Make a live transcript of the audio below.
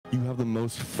You have the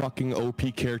most fucking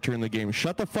OP character in the game.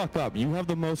 Shut the fuck up. You have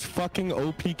the most fucking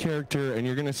OP character and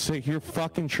you're gonna sit here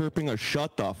fucking chirping a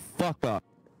shut the fuck up.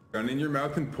 Gun in your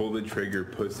mouth and pull the trigger,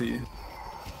 pussy.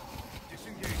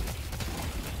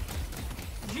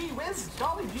 Gee whiz,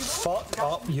 Dolly, gee whiz. Fuck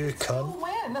up, you cunt.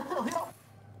 Win.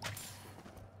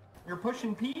 You're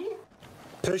pushing P?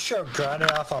 Push your granny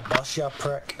off a bus, you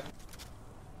prick.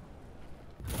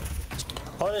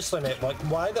 Honestly, mate, like,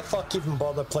 why the fuck even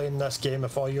bother playing this game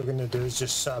if all you're gonna do is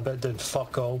just sit about doing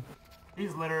fuck all?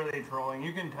 He's literally trolling.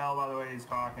 You can tell by the way he's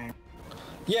talking.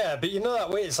 Yeah, but you know that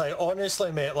way, it's like,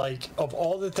 honestly, mate, like, of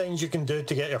all the things you can do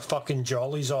to get your fucking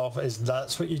jollies off, is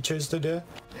that's what you choose to do?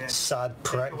 Yeah, sad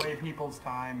prick. Take away people's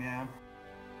time, yeah.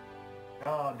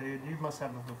 Oh, dude, you must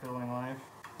have a fulfilling life.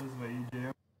 This is what you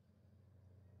do.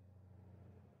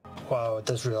 Wow, I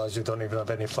just realised you don't even have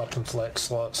any fucking flex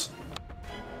slots.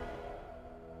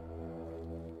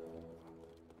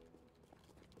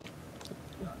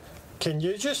 Can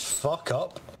you just fuck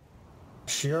up?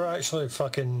 You're actually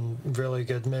fucking really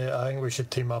good, mate. I think we should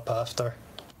team up after.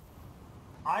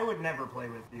 I would never play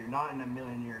with you, not in a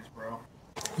million years, bro.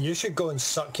 You should go and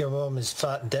suck your mom's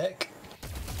fat dick.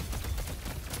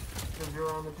 Because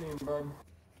you're on the team, bud.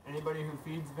 Anybody who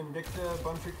feeds Vindicta a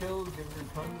bunch of kills gives her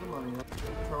tons of money.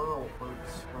 That's how Earl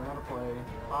works. Learn how to play.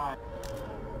 Bye.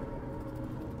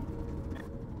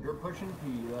 You're pushing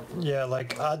P, that's Yeah,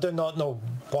 like, I do not know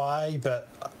why, but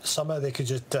somehow they could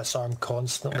just disarm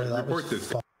constantly. Yeah, that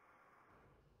was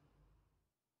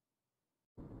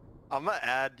I'm gonna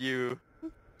add you. Is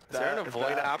there an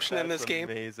avoid option in this game?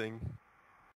 Amazing.